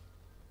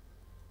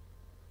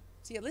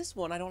 See, at this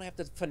one, I don't have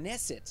to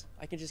finesse it.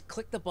 I can just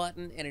click the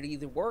button, and it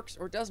either works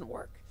or doesn't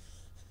work.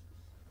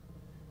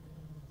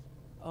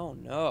 Oh,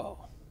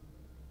 no.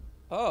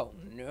 Oh,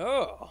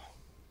 no.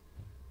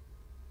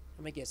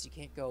 Let me guess, you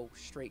can't go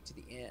straight to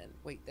the end.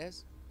 Wait, are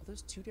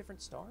those two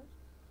different stars?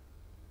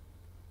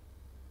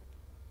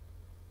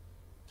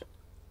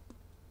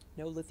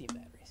 No lithium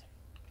batteries.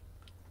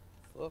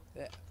 Fuck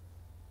that.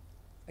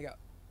 I got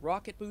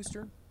rocket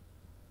booster.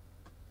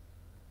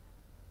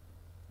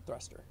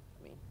 Thruster,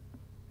 I mean.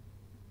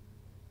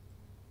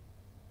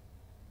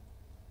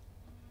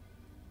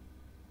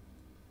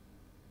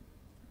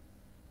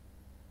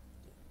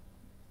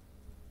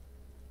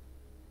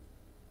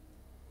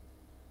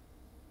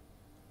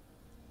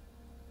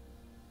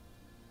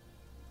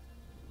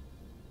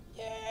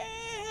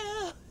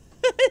 Yeah!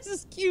 This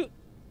is cute.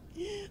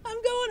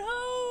 I'm going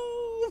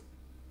home.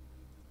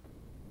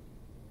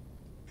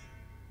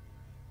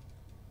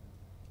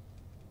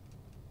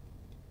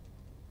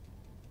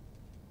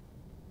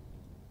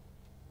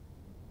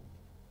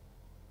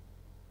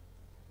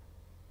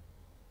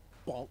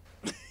 Bonk.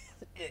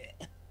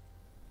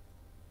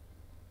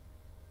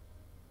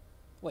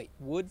 Wait,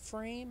 wood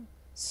frame?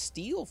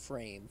 Steel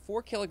frame.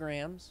 4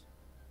 kilograms.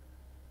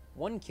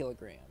 1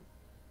 kilogram.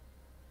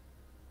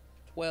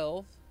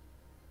 12.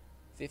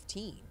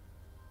 15.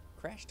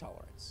 Crash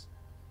tolerance.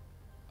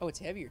 Oh, it's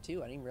heavier too.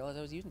 I didn't even realize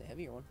I was using the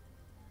heavier one.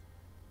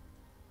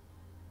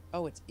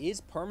 Oh, it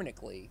is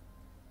permanently.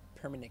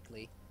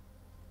 Permanently.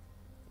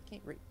 I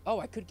can't oh,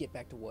 I could get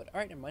back to wood.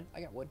 Alright, never mind.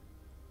 I got wood.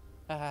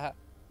 Ha ha ha.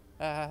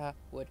 Ha ha ha.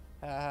 Wood.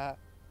 Ha ha ha.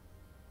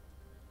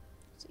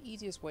 What's the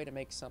easiest way to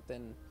make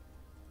something...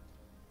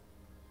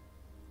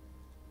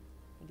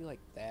 I do like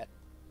that.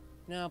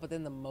 No, but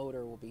then the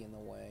motor will be in the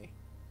way.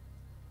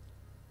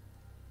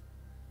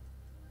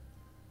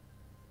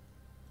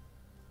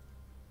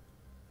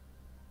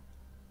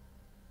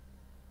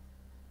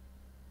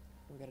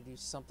 We gotta do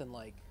something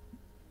like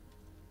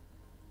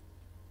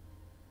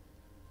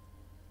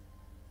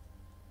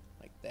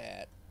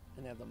that,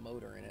 and have the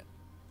motor in it.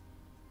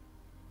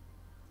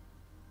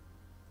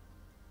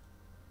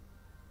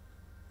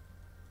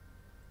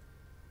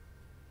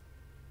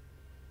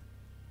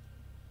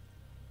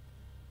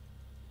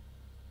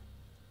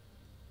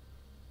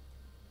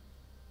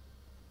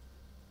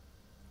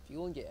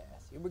 Fuel and gas.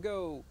 Here we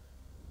go.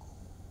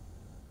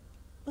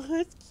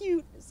 That's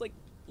cute. It's like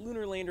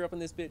lunar lander up in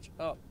this bitch.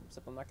 Oh,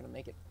 except I'm not gonna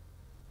make it.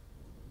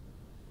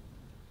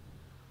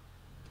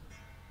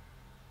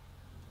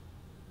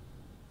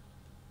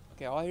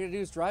 Okay, all I gotta do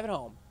is drive it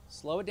home.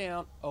 Slow it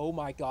down. Oh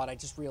my god, I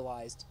just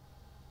realized.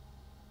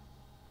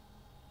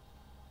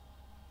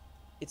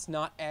 It's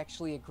not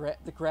actually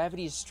the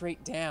gravity is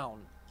straight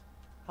down.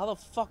 How the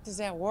fuck does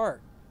that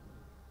work?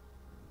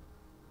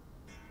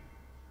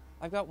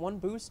 I've got one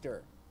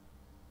booster.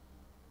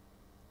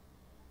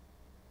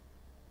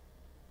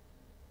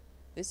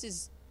 This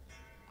is...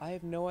 I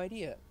have no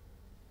idea.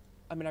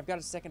 I mean, I've got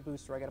a second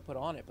booster I gotta put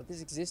on it, but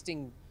this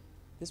existing...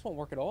 This won't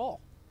work at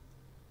all.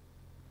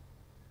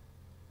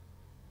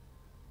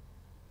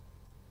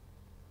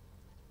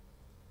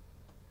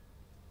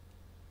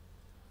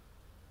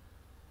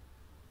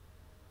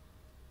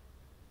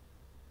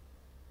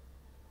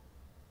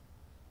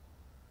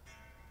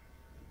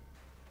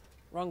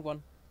 Wrong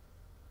one.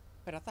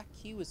 Wait, I thought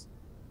Q was...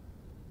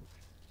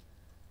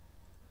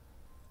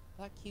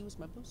 I thought Q was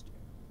my booster.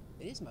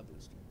 It is my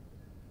booster.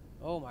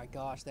 Oh my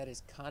gosh, that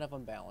is kind of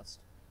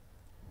unbalanced.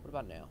 What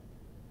about now?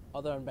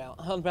 Other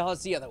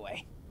unbalanced the other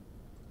way.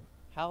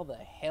 How the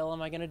hell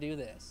am I gonna do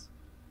this?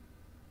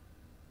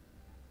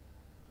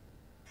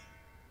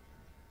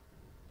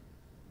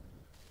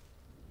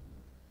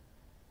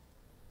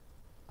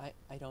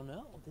 I don't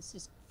know. This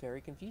is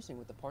very confusing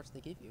with the parts they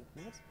give you.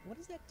 What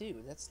does that do?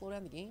 Does that slow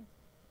down the game?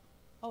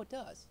 Oh, it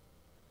does.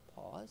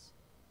 Pause.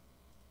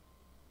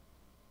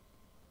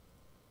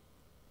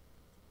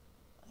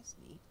 That's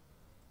neat.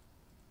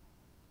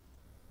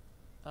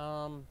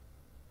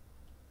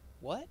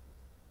 What?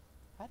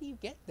 How do you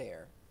get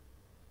there?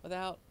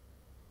 Without...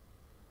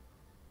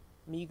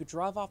 I mean, you could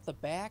drive off the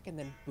back and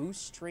then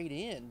boost straight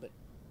in, but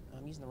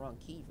I'm using the wrong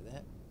key for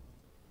that.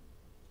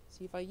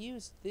 See, if I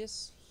use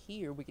this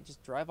here, we could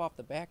just drive off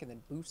the back and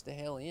then boost the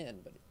hell in,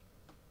 but...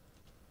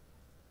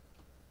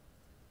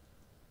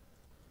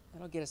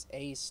 That'll get us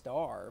a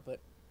star, but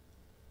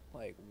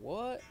Like,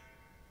 what?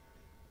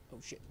 Oh,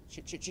 shit.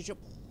 Shit, shit, shit, shit.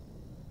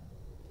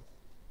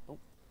 Oh.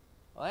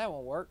 Well, that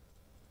won't work.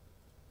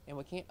 And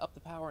we can't up the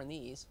power in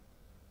these.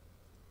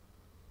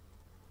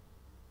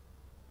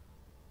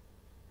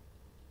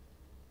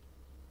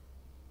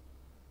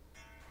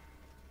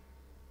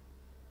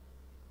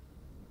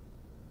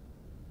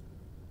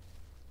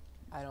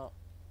 I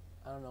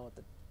don't know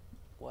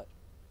what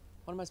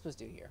am I supposed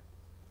to do here?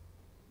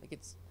 Like,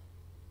 it's...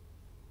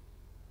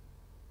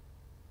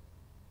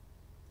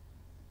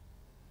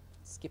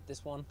 Skip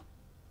this one.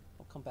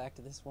 I'll come back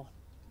to this one.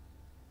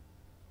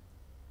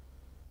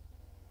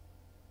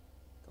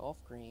 Golf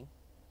green.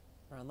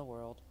 Around the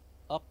world.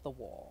 Up the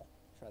wall.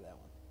 Try that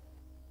one.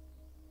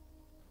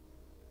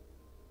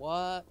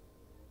 What?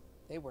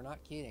 They were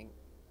not kidding.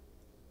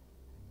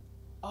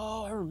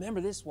 Oh, I remember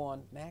this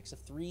one. Max of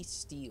 3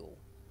 steel.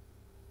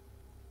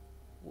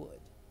 Wood.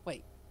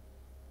 Wait.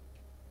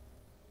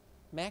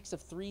 Max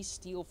of 3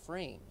 steel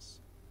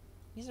frames.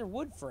 These are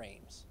wood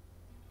frames.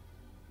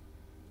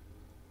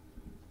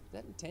 Is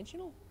that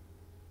intentional?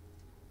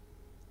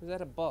 Or is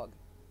that a bug?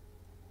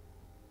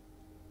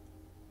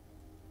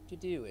 What you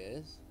do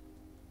is...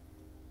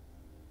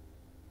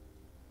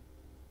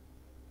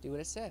 do what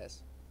it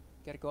says.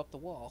 You gotta go up the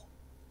wall.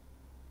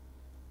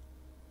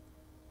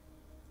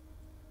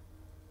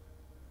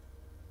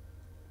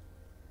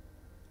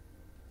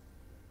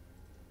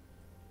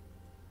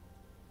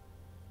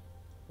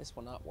 This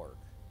will not work,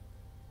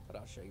 but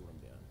I'll show you what I'm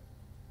doing.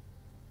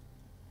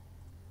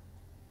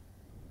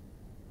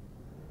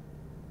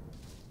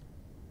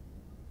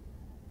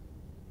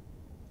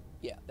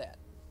 Yeah, that.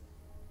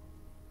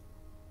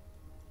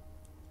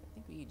 I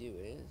think what you do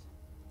is...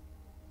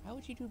 how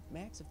would you do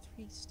max of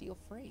 3 steel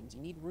frames?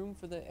 You need room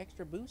for the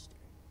extra booster.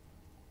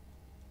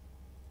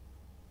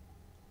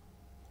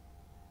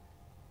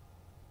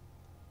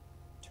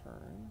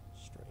 Turn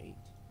straight.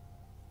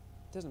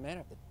 It doesn't matter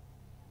if the...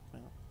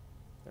 well,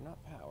 they're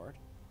not powered.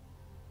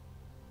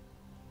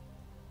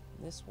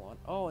 And this one...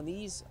 oh, and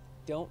these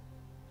don't...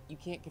 you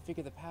can't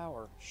configure the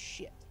power.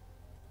 Shit.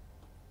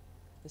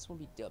 This one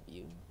be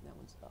W, and that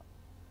one's up.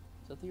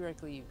 So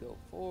theoretically, you go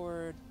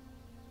forward,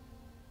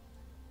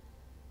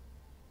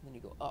 and then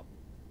you go up.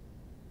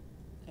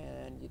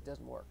 And it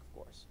doesn't work, of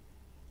course.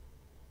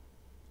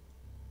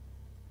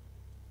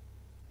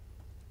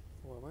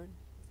 Forward,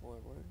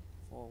 forward,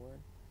 forward,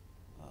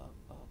 up,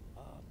 up,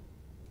 up.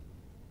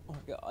 Oh my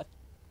god.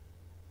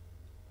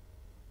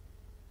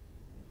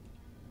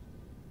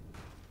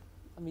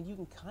 I mean, you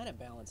can kind of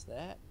balance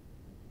that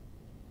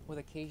with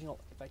occasional,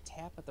 if I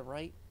tap at the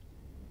right,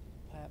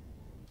 tap,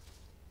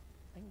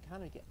 I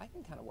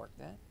can kind of work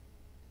that.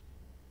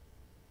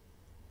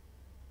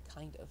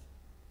 Kind of.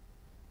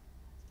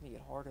 It's gonna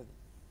get harder the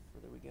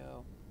further we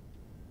go.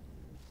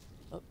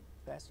 Oh,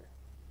 faster.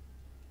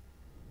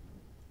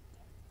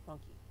 Wrong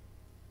key.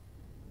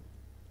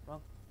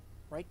 Wrong.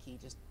 Right key,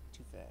 just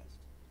too fast.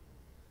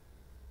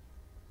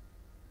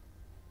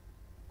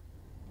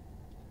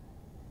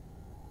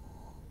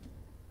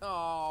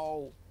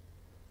 Oh!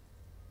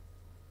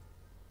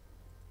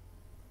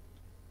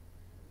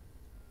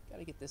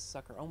 Gotta get this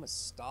sucker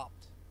almost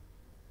stopped.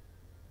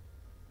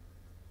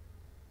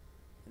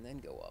 And then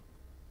go up.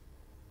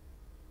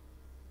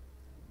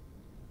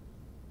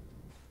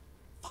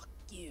 Fuck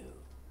you!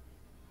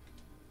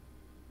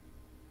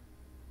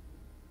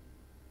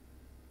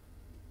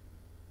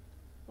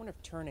 I wonder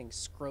if turning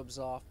scrubs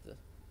off the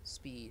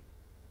speed.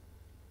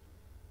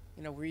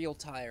 In a real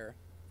tire,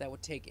 that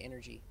would take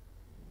energy.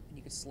 And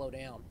you could slow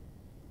down.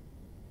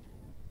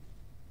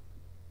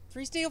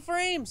 3 steel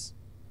frames!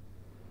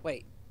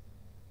 Wait.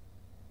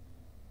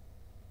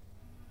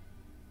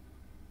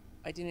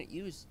 I didn't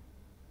use...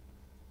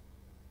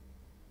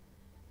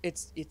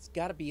 It's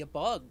gotta be a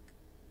bug.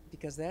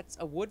 Because that's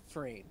a wood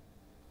frame.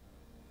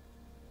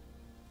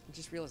 I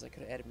just realized I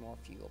could have added more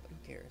fuel, but who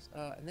cares?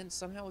 And then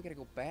somehow we gotta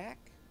go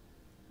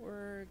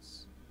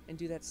backwards and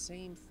do that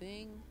same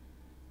thing.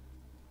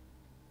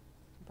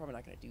 I'm probably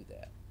not gonna do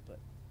that, but...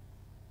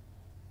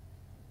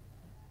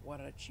 why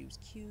did I choose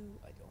Q?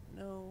 I don't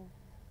know.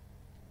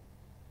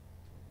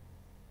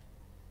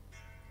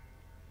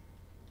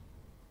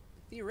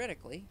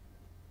 Theoretically,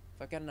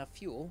 if I've got enough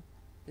fuel,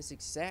 this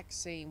exact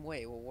same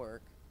way will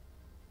work.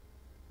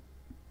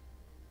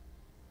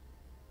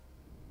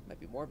 Might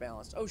be more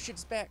balanced. Oh shit,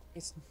 it's back.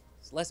 It's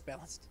less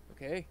balanced.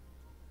 Okay.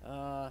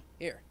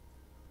 Here.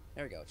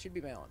 There we go. It should be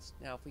balanced.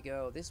 Now if we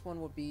go, this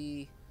one will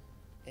be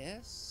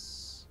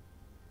S.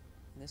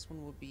 And this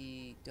one will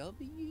be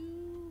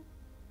W.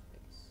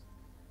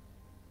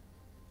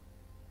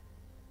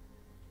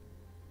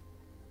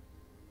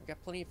 I've got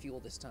plenty of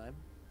fuel this time.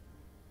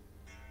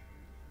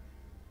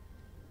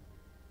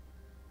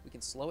 We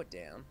can slow it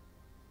down.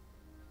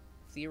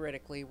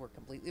 Theoretically, we're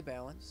completely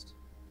balanced.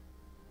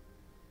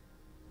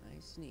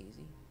 Nice and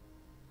easy.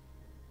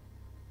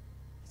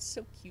 It's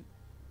so cute.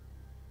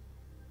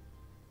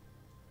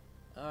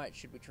 Alright,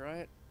 should we try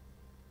it?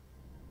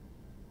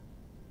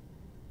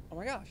 Oh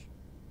my gosh.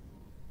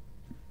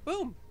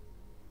 Boom!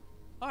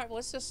 Alright, well,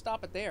 let's just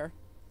stop it there.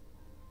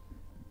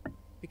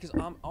 Because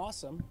I'm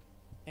awesome.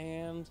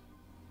 And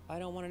I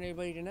don't want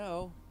anybody to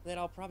know that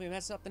I'll probably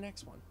mess up the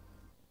next one.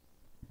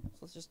 So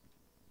let's just...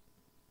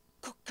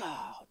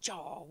 Cookout,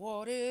 y'all,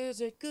 what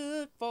is it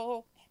good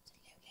for?